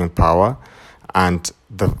attacking power, and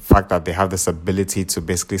the fact that they have this ability to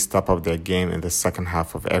basically step up their game in the second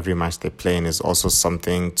half of every match they play in is also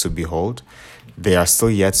something to behold. They are still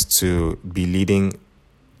yet to be leading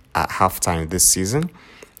at halftime this season,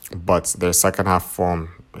 but their second half form,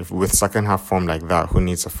 with second half form like that, who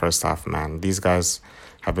needs a first half, man? These guys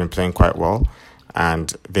have been playing quite well,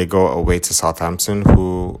 and they go away to Southampton,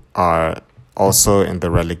 who are also in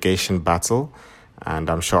the relegation battle, and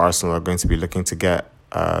I'm sure Arsenal are going to be looking to get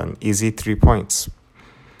an easy 3 points.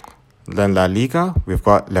 Then La Liga, we've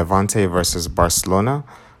got Levante versus Barcelona.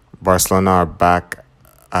 Barcelona are back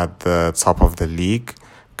at the top of the league,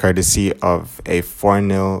 courtesy of a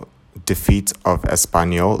 4-0 defeat of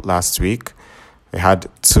Espanyol last week. They had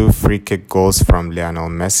 2 free kick goals from Lionel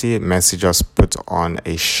Messi. Messi just put on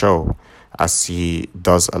a show, as he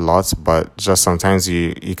does a lot, but just sometimes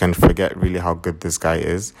you can forget really how good this guy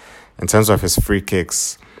is. In terms of his free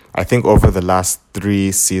kicks, I think over the last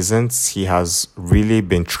 3 seasons, he has really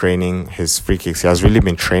been training his free kicks. He has really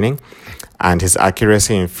been training, and his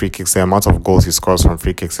accuracy in free kicks, the amount of goals he scores from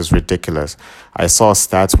free kicks is ridiculous. I saw a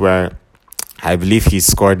stat where I believe he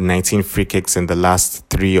scored 19 free kicks in the last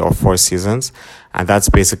 3 or 4 seasons, and that's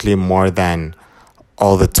basically more than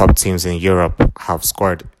all the top teams in Europe have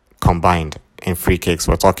scored combined in free kicks.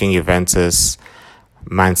 We're talking Juventus,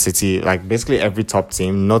 Man City, like basically every top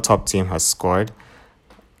team. No top team has scored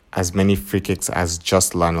as many free kicks as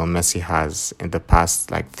just Lionel Messi has in the past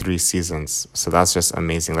 3 seasons. So that's just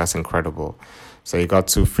amazing. That's incredible. So he got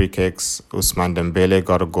 2 free kicks. Ousmane Dembele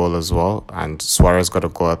got a goal as well, and Suarez got a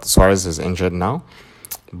goal. Suarez is injured now,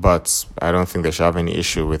 but I don't think they should have any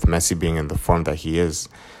issue with Messi being in the form that he is.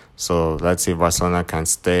 So let's see if Barcelona can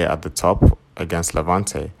stay at the top against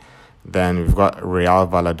Levante. Then we've got Real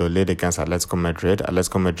Valladolid against Atletico Madrid.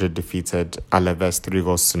 Atletico Madrid defeated Alaves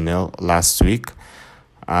 3-0 last week,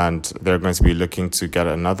 and they're going to be looking to get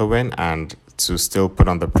another win and to still put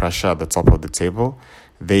on the pressure at the top of the table.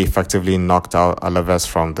 They effectively knocked out Alaves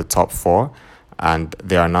from the top 4, and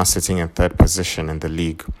they are now sitting in 3rd position in the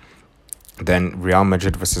league. Then Real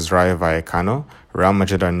Madrid versus Rayo Vallecano. Real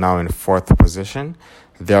Madrid are now in 4th position.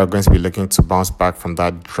 They are going to be looking to bounce back from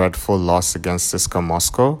that dreadful loss against CSKA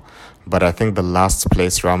Moscow, but I think the last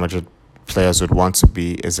place Real Madrid players would want to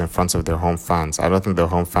be is in front of their home fans. I don't think their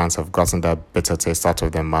home fans have gotten that bitter taste out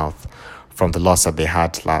of their mouth from the loss that they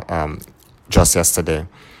had just yesterday.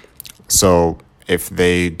 So if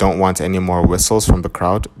they don't want any more whistles from the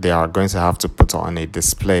crowd, they are going to have to put on a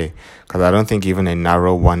display, because I don't think even a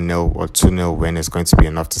narrow 1-0 or 2-0 win is going to be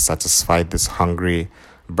enough to satisfy this hungry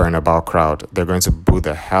Bernabeu crowd. They're going to boo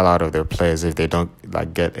the hell out of their players if they don't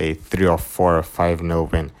get a 3 or 4 or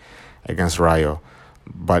 5-0 win against Rayo.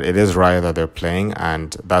 But it is Rayo that they're playing,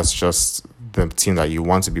 and that's just the team that you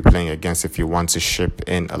want to be playing against if you want to ship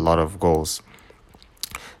in a lot of goals.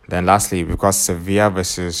 Then lastly, we've got Sevilla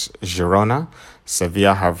versus Girona.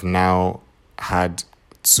 Sevilla have now had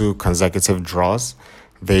 2 consecutive draws.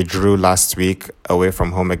 They drew last week away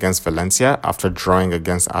from home against Valencia after drawing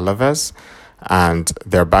against Alaves, and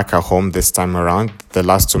they're back at home this time around. The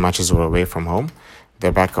last 2 matches were away from home.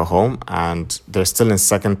 They're back at home, and they're still in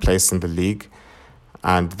 2nd place in the league,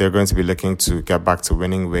 and they're going to be looking to get back to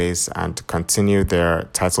winning ways and continue their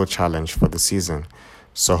title challenge for the season.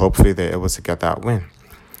 So hopefully they're able to get that win.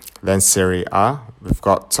 Then Serie A, we've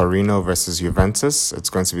got Torino versus Juventus.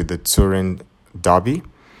 It's going to be the Turin derby.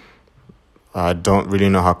 I don't really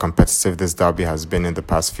know how competitive this derby has been in the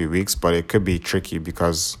past few weeks, but it could be tricky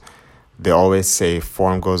because they always say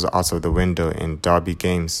form goes out of the window in derby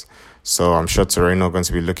games. So I'm sure Torino are going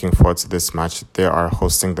to be looking forward to this match. They are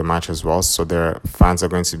hosting the match as well, so their fans are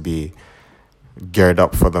going to be geared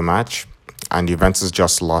up for the match. And Juventus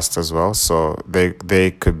just lost as well, so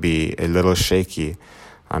they could be a little shaky.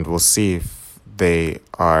 And we'll see if they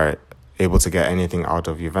are able to get anything out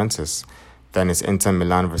of Juventus. Then it's Inter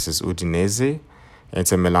Milan versus Udinese.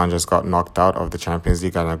 Inter Milan just got knocked out of the Champions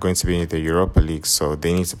League and are going to be in the Europa League, so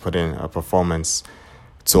they need to put in a performance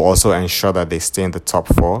to also ensure that they stay in the top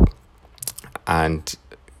four. And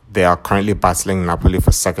they are currently battling Napoli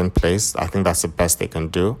for second place. I think that's the best they can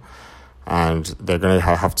do. And they're going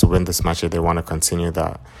to have to win this match if they want to continue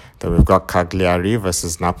that. Then we've got Cagliari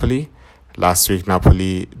versus Napoli. Last week,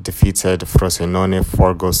 Napoli defeated Frosinone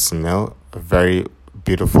 4-0. A very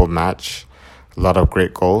beautiful match. A lot of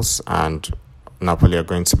great goals. And Napoli are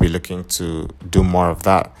going to be looking to do more of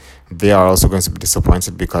that. They are also going to be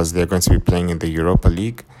disappointed because they're going to be playing in the Europa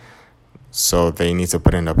League. So they need to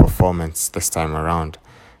put in a performance this time around.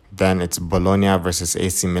 Then it's Bologna versus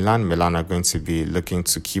AC Milan. Milan are going to be looking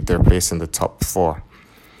to keep their place in the top four.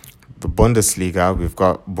 The Bundesliga, we've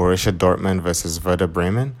got Borussia Dortmund versus Werder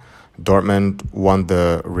Bremen. Dortmund won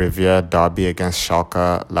the Riviera Derby against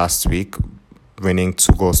Schalke last week, winning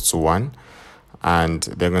 2-1. And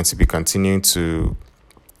they're going to be continuing to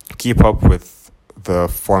keep up with the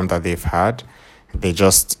form that they've had. They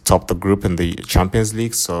just topped the group in the Champions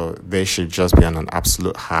League, so they should just be on an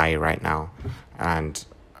absolute high right now. And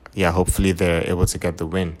yeah, hopefully they're able to get the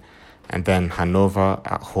win. And then Hannover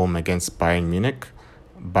at home against Bayern Munich.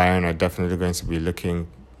 Bayern are definitely going to be looking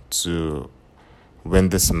to win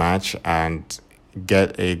this match and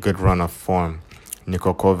get a good run of form.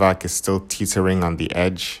 Niko Kovac is still teetering on the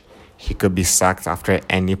edge. He could be sacked after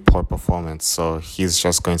any poor performance. So he's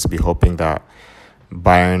just going to be hoping that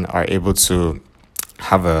Bayern are able to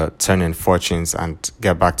have a turn in fortunes and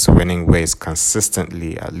get back to winning ways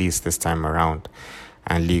consistently, at least this time around.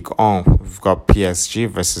 And Ligue 1, we've got PSG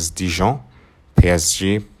versus Dijon.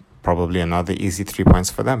 PSG, probably another easy 3 points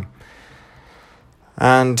for them.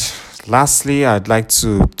 And lastly, I'd like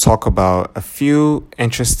to talk about a few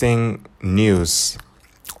interesting news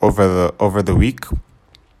over the week.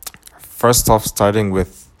 First off, starting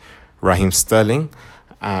with Raheem Sterling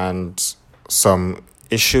and some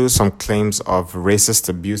claims of racist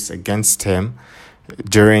abuse against him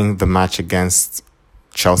during the match against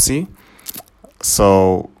Chelsea.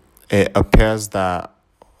 So it appears that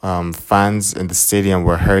fans in the stadium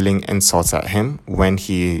were hurling insults at him when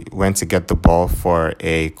he went to get the ball for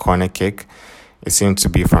a corner kick. It seemed to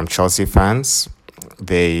be from Chelsea fans.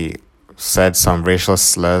 They said some racial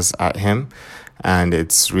slurs at him, and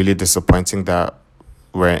it's really disappointing that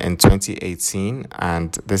we're in 2018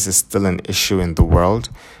 and this is still an issue in the world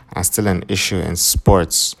and still an issue in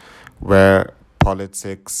sports, where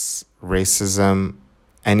politics, racism,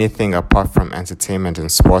 anything apart from entertainment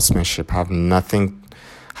and sportsmanship have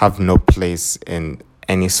no place in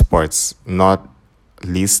any sports, not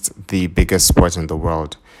least the biggest sport in the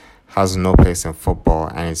world. Has no place in football,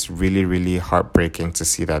 and it's really, really heartbreaking to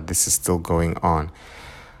see that this is still going on.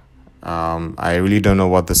 I really don't know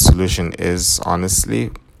what the solution is,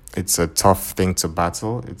 honestly. It's a tough thing to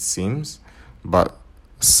battle, it seems, but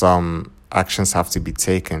some actions have to be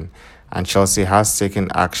taken. And Chelsea has taken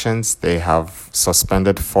actions. They have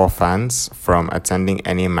suspended 4 fans from attending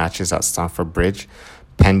any matches at Stamford Bridge,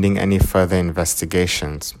 pending any further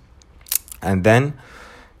investigations. And then,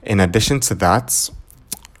 in addition to that,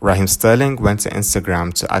 Raheem Sterling went to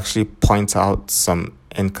Instagram to actually point out some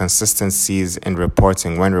inconsistencies in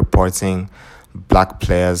reporting when reporting black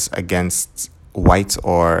players against white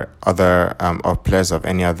or other or players of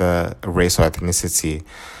any other race or ethnicity.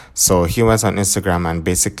 So he went on Instagram and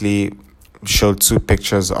basically showed 2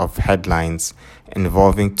 pictures of headlines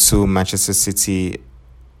involving 2 Manchester City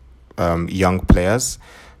young players,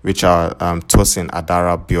 which are Tosin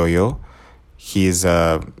Adara Bioyo. He's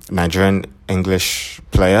a Nigerian English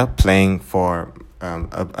player playing for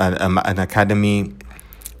an academy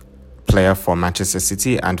player for Manchester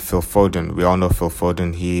City, and Phil Foden. We all know Phil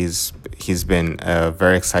Foden. He's been a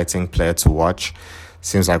very exciting player to watch.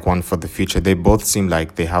 Seems like one for the future. They both seem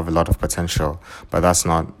like they have a lot of potential, but that's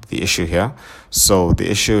not the issue here. So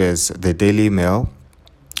the issue is the Daily Mail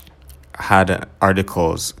had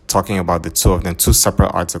articles talking about the 2 of them, 2 separate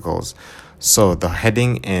articles. So the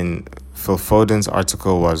heading in Phil Foden's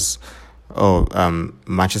article was,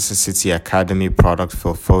 Manchester City Academy product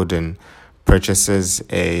Phil Foden purchases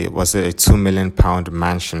a £2 million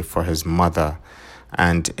mansion for his mother.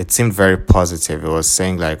 And it seemed very positive. It was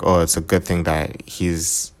saying like, it's a good thing that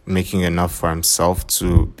he's making enough for himself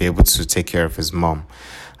to be able to take care of his mom.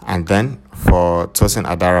 And then for Tosin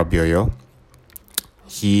Adara Bioyo,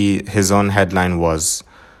 his own headline was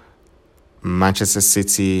Manchester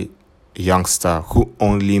City youngster who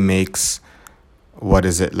only makes,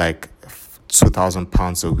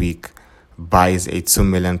 £2,000 a week, buys a £2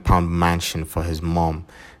 million mansion for his mom.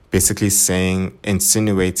 Basically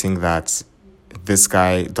insinuating that this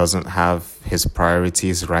guy doesn't have his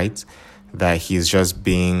priorities right, that he's just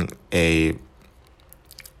being a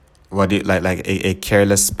a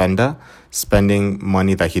careless spender, spending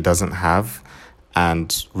money that he doesn't have.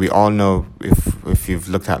 And we all know, if you've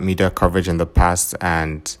looked at media coverage in the past,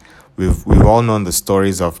 and we've all known the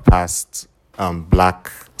stories of past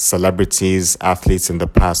black celebrities, athletes in the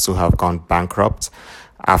past who have gone bankrupt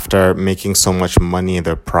after making so much money in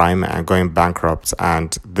their prime and going bankrupt.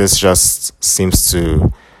 And this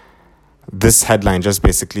headline just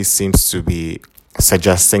basically seems to be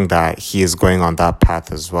suggesting that he is going on that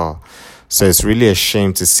path as well. So it's really a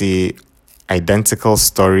shame to see identical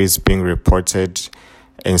stories being reported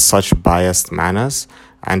in such biased manners.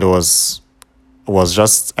 And it was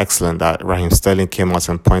just excellent that Raheem Sterling came out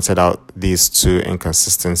and pointed out these two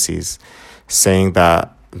inconsistencies, saying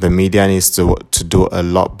that the media needs to do a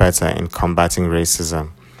lot better in combating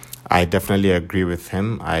racism. I definitely agree with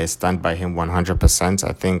him. I stand by him 100%.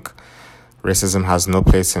 I think racism has no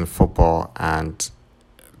place in football, and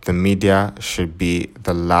the media should be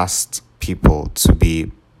the last people to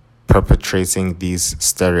be perpetrating these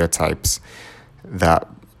stereotypes that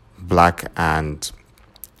black and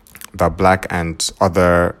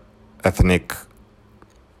other ethnic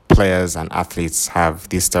players and athletes have.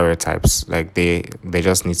 These stereotypes, like they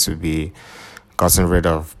just need to be gotten rid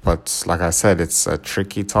of. But like I said, it's a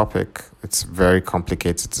tricky topic. It's very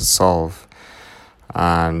complicated to solve,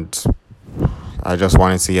 and I just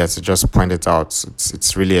wanted to just point it out.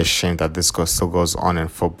 It's really a shame that this still goes on in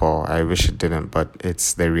football. I wish it didn't, but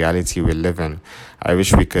it's the reality we live in. I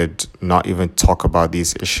wish we could not even talk about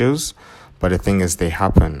these issues, but the thing is, they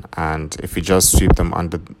happen, and if we just sweep them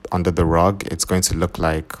under the rug, it's going to look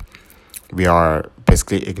like we are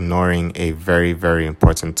basically ignoring a very, very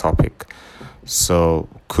important topic. So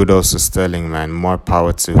kudos to Sterling, man. More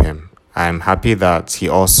power to him. I'm happy that he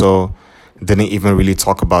also didn't even really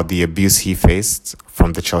talk about the abuse he faced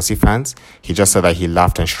from the Chelsea fans. He just said that he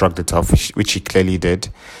laughed and shrugged it off, which he clearly did.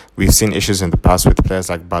 We've seen issues in the past with players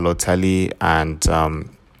like Balotelli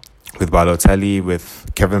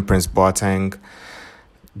with Kevin Prince Boateng,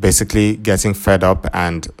 basically getting fed up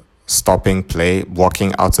and stopping play,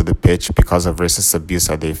 walking out of the pitch because of racist abuse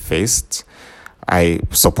that they faced. I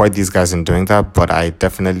support these guys in doing that, but I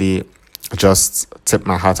definitely just tip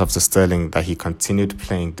my hat off to Sterling that he continued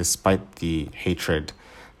playing despite the hatred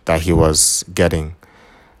that he was getting.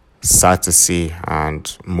 Sad to see,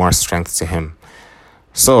 and more strength to him.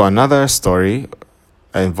 So another story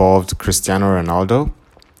involved Cristiano Ronaldo,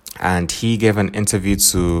 and he gave an interview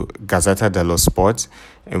to Gazzetta dello Sport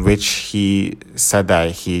in which he said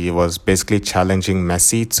that he was basically challenging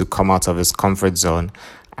Messi to come out of his comfort zone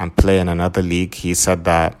and play in another league. He said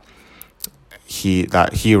that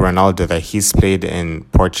Ronaldo, that he's played in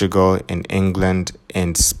Portugal, in England,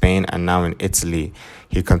 in Spain, and now in Italy.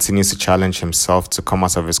 He continues to challenge himself to come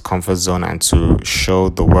out of his comfort zone and to show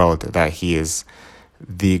the world that he is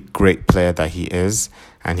the great player that he is.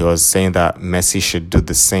 And he was saying that Messi should do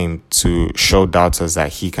the same to show doubters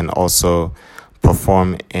that he can also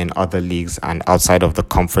perform in other leagues and outside of the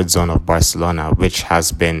comfort zone of Barcelona, which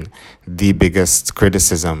has been the biggest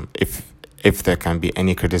criticism, if there can be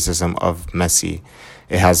any criticism of Messi.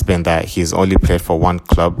 It has been that he's only played for one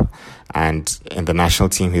club, and in the national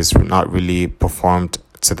team he's not really performed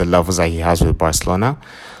to the levels that he has with Barcelona.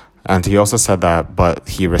 And he also said that, but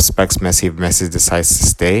he respects Messi if Messi decides to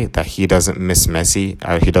stay, that he doesn't miss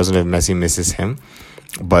Messi. He doesn't know if Messi misses him,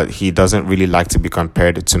 but he doesn't really like to be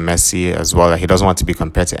compared to Messi as well. He doesn't want to be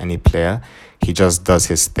compared to any player. He just does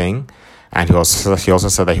his thing. And he also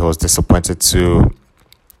said that he was disappointed to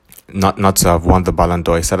not to have won the Ballon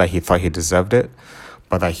d'Or. He said that he thought he deserved it,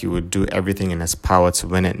 but that he would do everything in his power to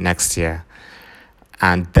win it next year.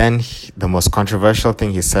 And then the most controversial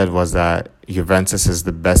thing he said was that Juventus is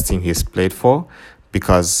the best team he's played for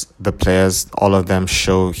because the players, all of them,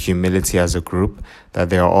 show humility as a group, that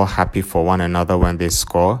they are all happy for one another when they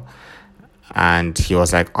score. And he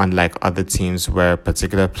was like, unlike other teams where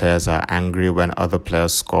particular players are angry when other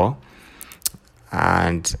players score.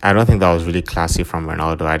 And I don't think that was really classy from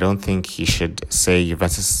Ronaldo. I don't think he should say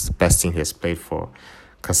Juventus is the best team he has played for,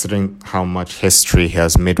 considering how much history he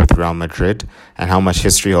has made with Real Madrid and how much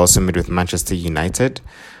history he also made with Manchester United.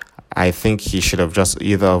 I think he should have just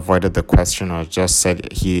either avoided the question or just said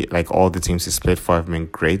all the teams he's played for have been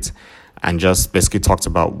great, and just basically talked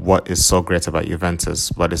about what is so great about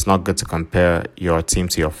Juventus. But it's not good to compare your team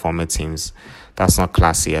to your former teams. That's not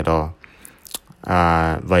classy at all.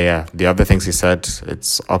 But yeah, the other things he said,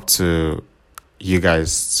 it's up to you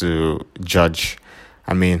guys to judge.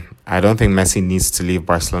 I mean, I don't think Messi needs to leave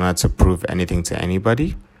Barcelona to prove anything to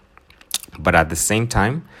anybody, But at the same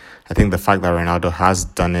time, I think the fact that Ronaldo has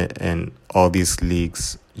done it in all these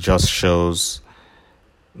leagues just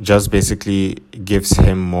basically gives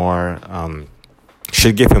him more,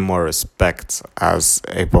 should give him more respect as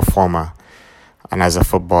a performer and as a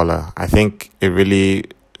footballer. I think it really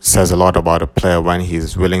says a lot about a player when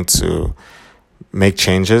he's willing to make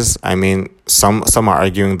changes. I mean, some are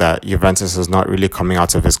arguing that Juventus is not really coming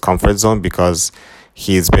out of his comfort zone because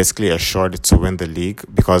he's basically assured to win the league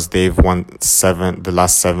because they've won the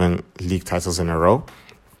last 7 league titles in a row.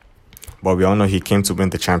 But we all know he came to win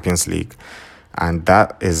the Champions League, and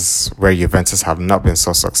that is where Juventus have not been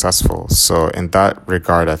so successful. So in that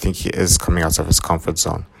regard, I think he is coming out of his comfort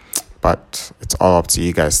zone. But it's all up to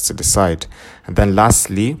you guys to decide. And then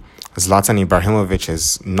lastly, Zlatan Ibrahimovic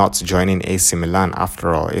is not joining AC Milan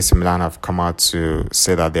after all. AC Milan have come out to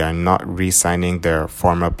say that they are not re-signing their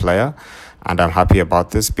former player. And I'm happy about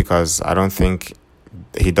this because I don't think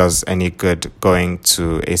he does any good going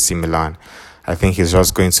to AC Milan. I think he's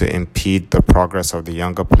just going to impede the progress of the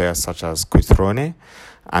younger players such as Cutrone.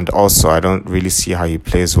 And also, I don't really see how he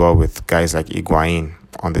plays well with guys like Higuain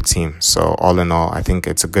on the team. So all in all, I think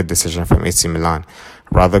it's a good decision from AC Milan.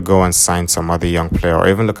 Rather go and sign some other young player or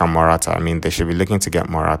even look at Morata. I mean, they should be looking to get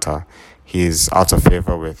Morata. He's out of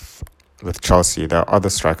favor with Chelsea. There are other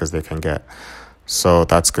strikers they can get. So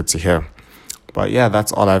that's good to hear. But yeah,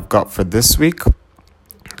 that's all I've got for this week.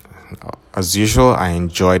 As usual, I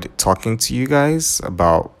enjoyed talking to you guys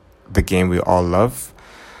about the game we all love.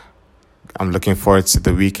 I'm looking forward to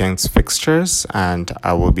the weekend's fixtures, and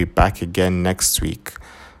I will be back again next week.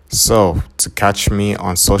 So, to catch me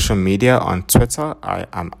on social media, on Twitter, I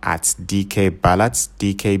am at DKBalat,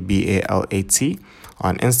 DKBALAT.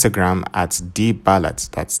 On Instagram, at DBalat,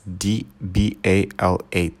 that's DBALAT.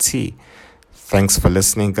 Thanks for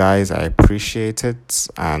listening, guys. I appreciate it,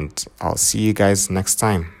 and I'll see you guys next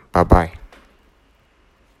time. Bye-bye.